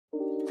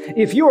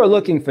If you are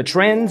looking for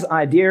trends,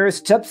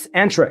 ideas, tips,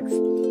 and tricks,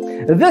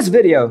 this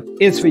video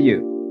is for you.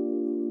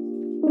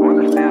 To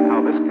understand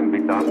how this can be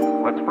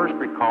done, let's first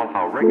recall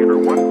how regular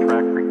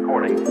one-track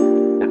recording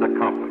is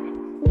accomplished.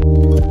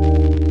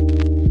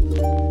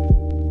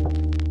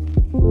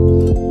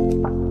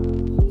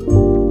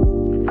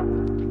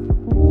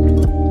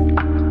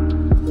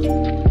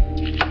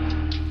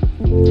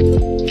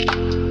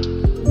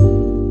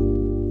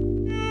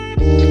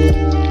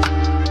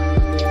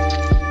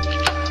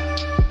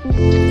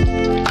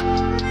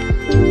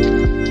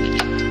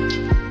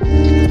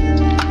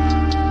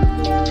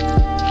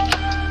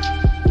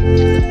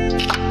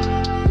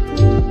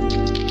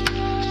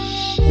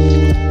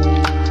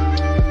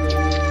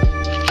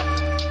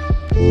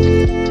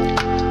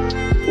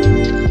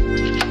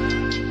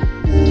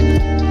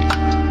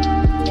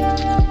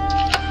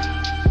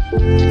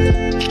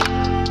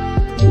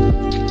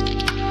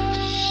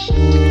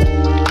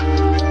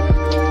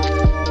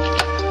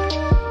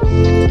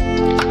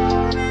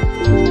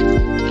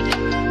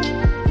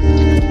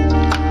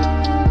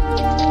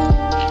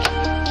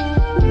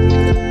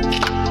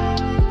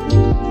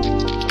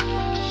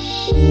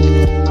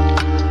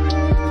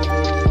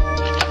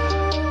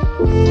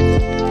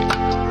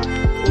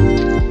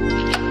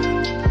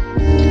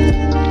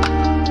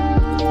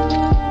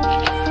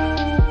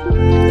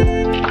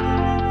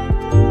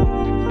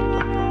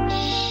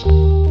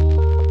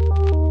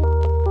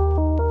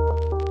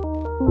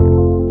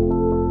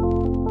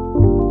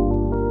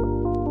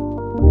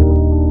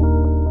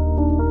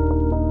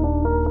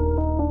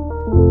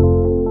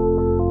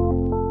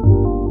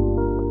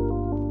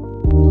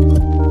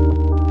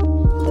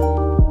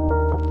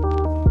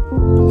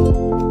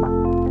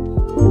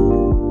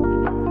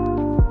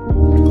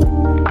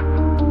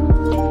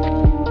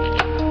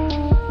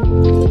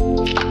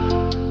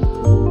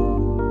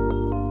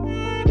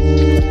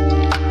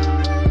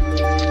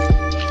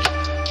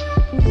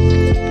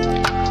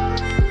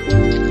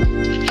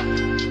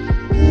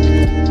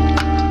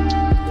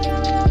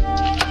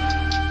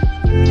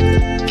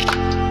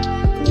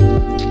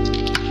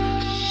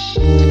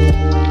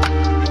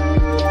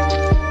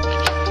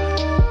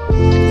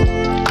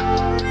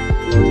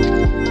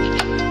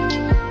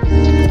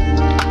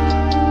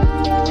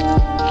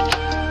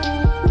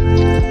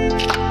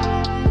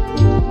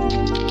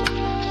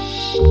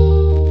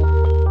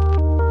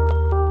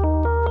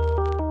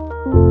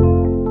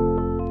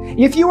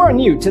 If you are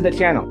new to the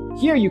channel,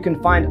 here you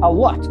can find a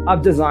lot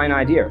of design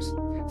ideas.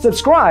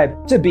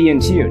 Subscribe to be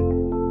in tune.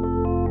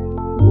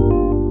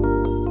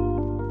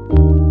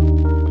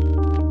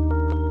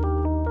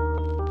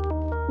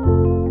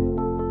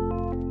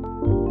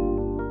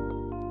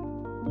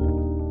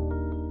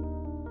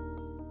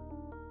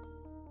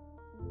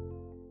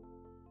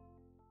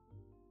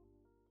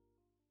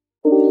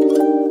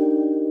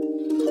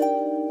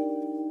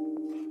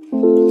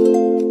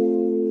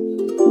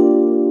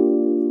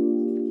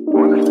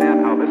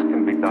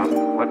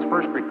 Let's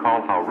first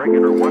recall how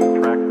regular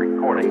one-track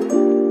recording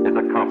is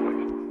accomplished.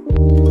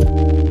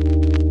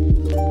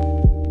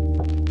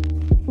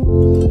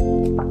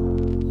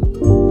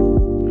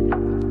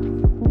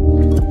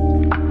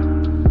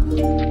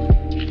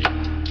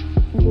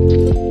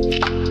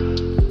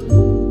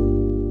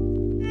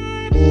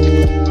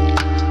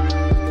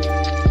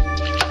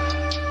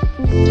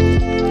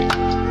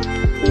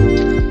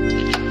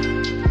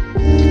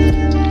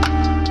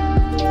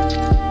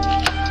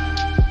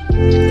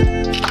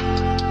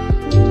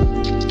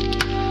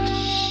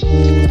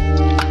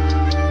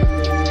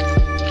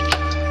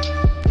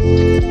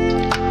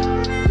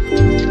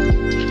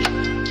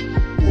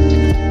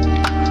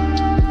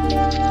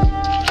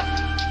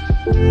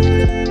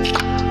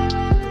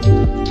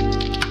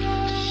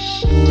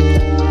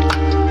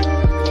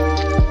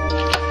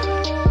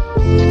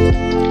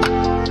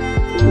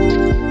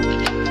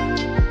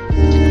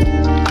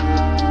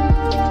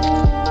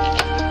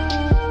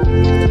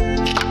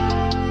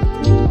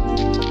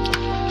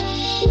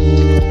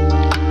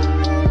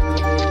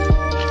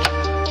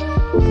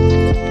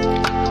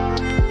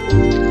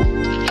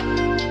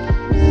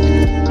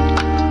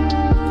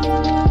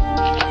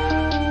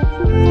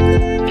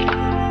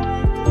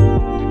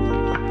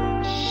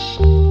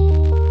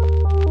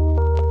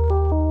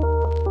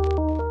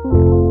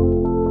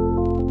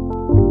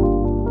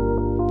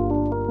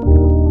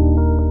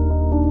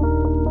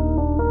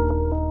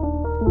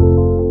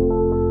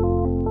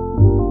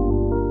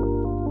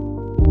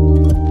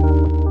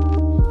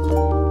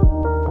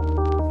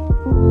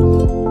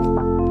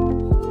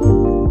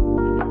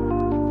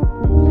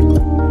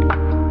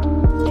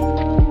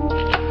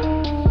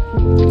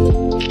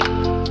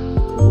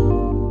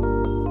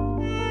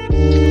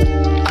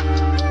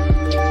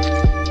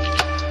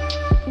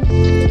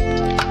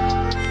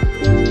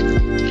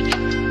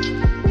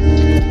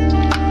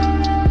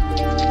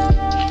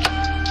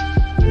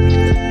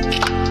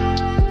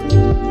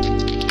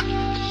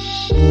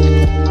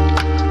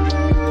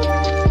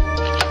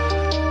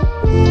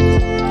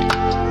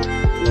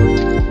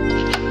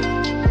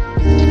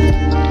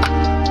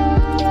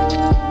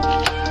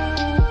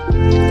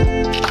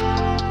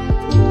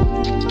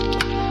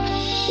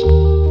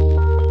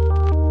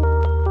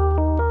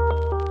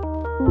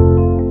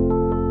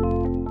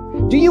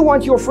 Do you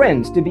want your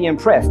friends to be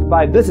impressed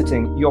by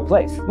visiting your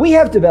place? We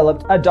have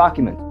developed a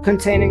document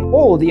containing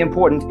all the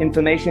important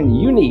information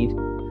you need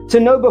to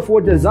know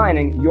before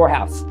designing your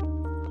house.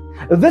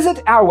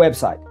 Visit our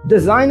website,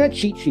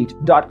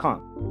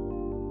 designercheatsheet.com.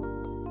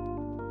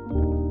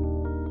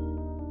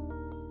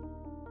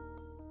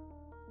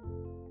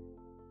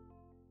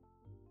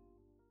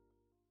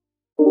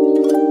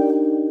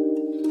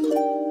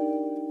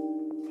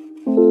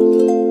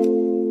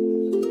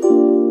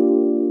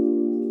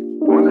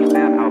 To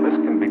understand how this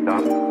can be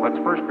done, let's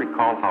first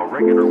recall how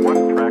regular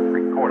one-track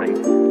recording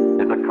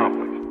is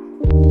accomplished.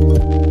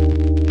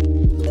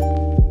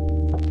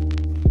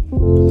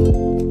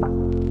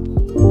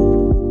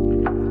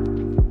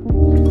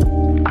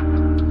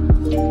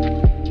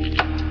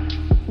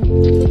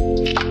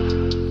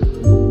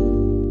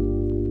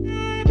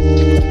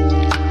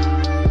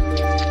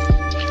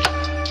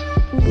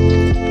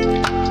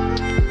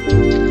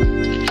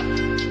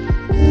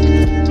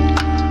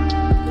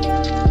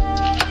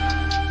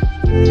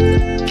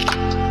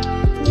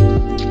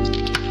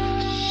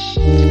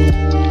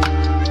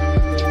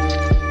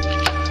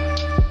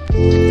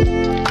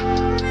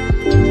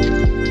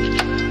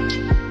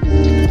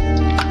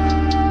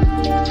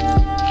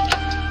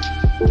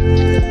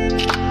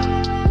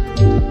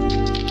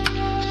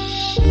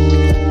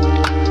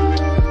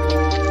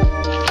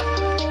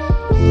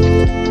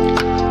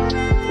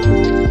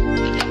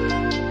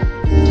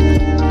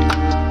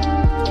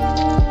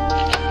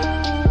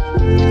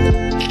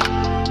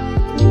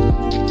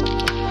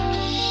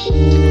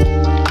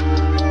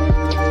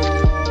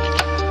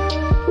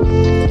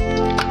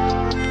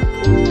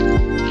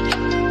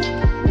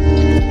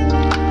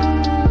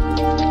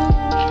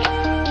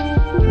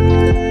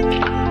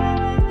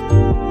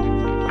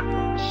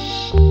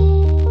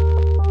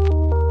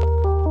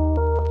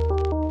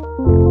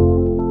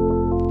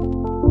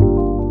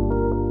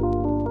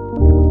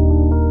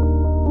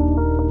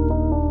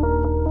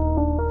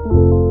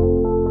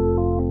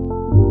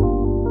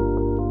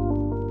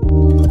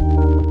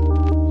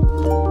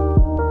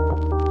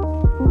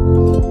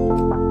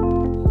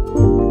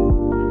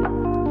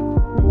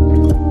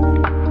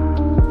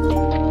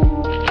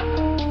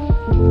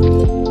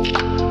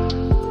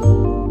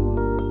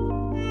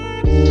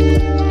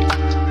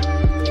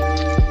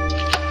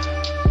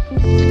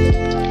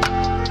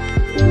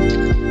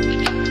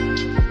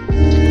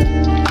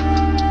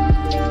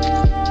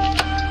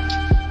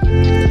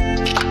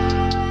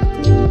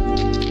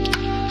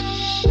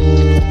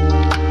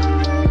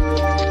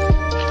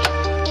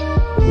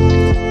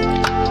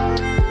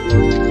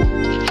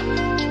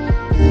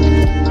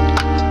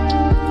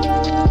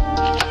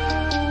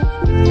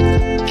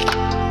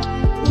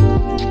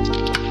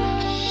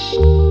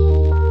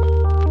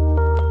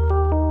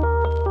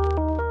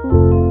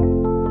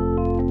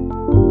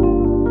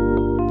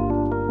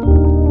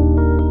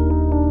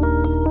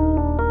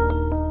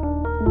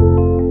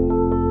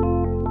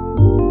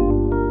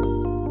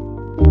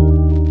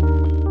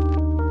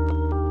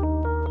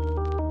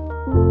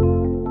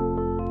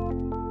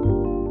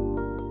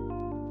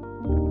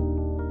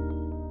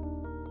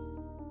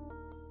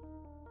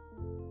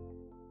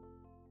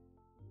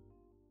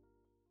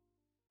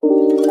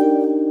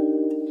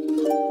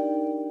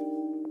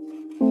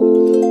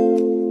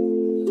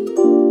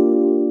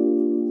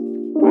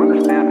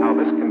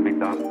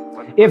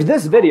 If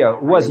this video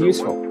was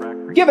useful,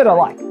 give it a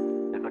like.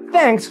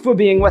 Thanks for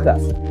being with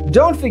us.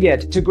 Don't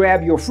forget to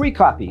grab your free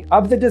copy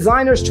of the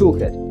Designer's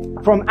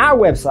Toolkit from our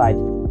website,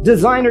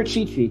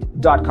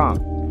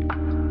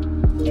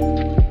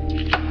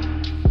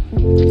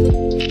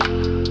 designercheatsheet.com.